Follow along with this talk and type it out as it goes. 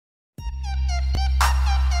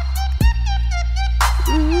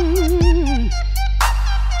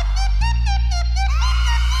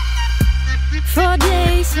4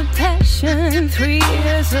 days of passion, 3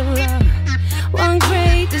 years of love, one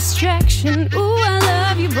great distraction. Ooh, I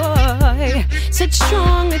love you, boy. Such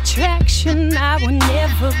strong attraction, I will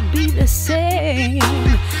never be the same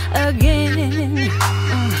again.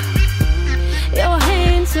 Your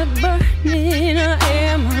hands are burning, I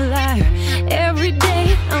am alive. Every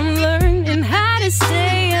day I'm learning how to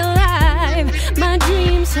stay alive. My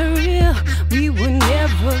dreams are real, we will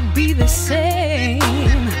never be the same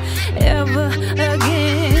ever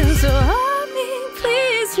again. So hold me,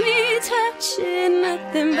 please me, touch it,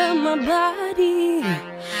 nothing but my body.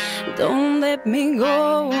 Don't let me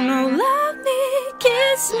go, no, love me,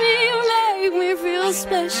 kiss me, make me feel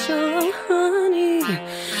special, honey.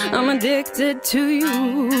 I'm addicted to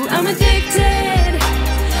you, I'm addicted,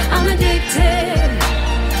 I'm addicted,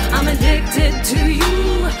 I'm addicted to you,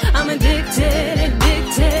 I'm addicted,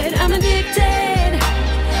 addicted, I'm addicted,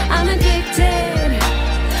 I'm addicted,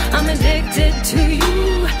 I'm addicted to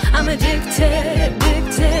you, I'm addicted,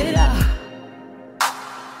 addicted.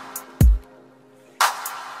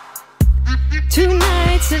 Two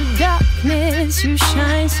nights of darkness, you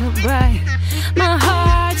shine so bright. My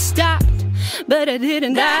heart stopped, but I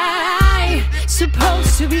didn't die.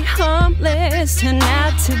 Supposed to be harmless, turned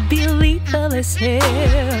out to be lethal as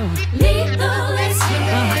hell. Lethal as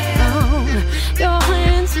hell. Your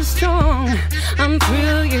hands are strong, I'm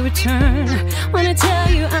thrilled you return. Wanna tell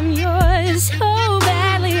you I'm yours, so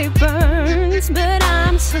badly it burns. But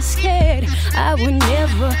I'm so scared, I will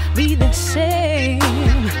never be the same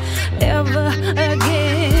ever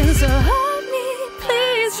again. So hold me,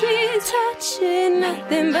 please me, touch it,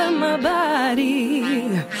 nothing but my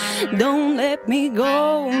body. Don't let me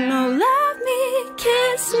go, no, love me,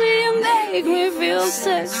 kiss me, make me feel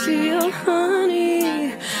sexy, oh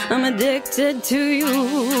honey. I'm addicted to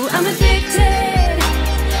you, I'm addicted,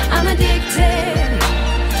 I'm addicted,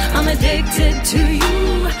 I'm addicted to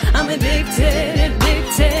you, I'm addicted,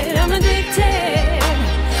 addicted, I'm addicted,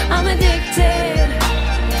 I'm addicted,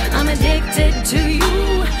 I'm addicted to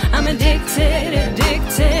you, I'm addicted,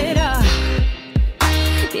 addicted.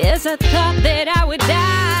 Yes, I thought that I would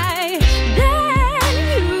die, then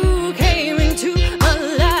you came into my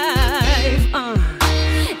life.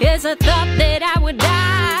 Yes, I thought that I would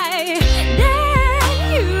die, then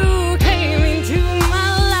you came into my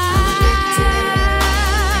life.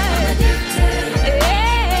 I'm addicted,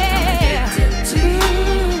 yeah.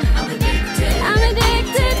 I'm addicted, I'm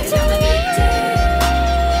addicted to you. I'm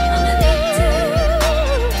addicted,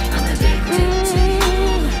 I'm addicted to you. I'm addicted to you.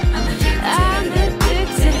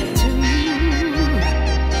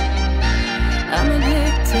 I'm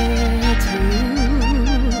addicted to you.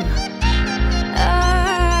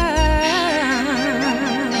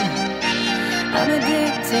 I'm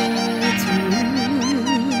addicted to you.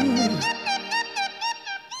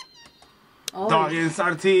 Dagens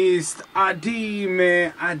artist Adée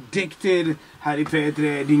med Addicted här i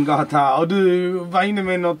P3 Din Gata. Och du var inne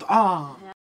med något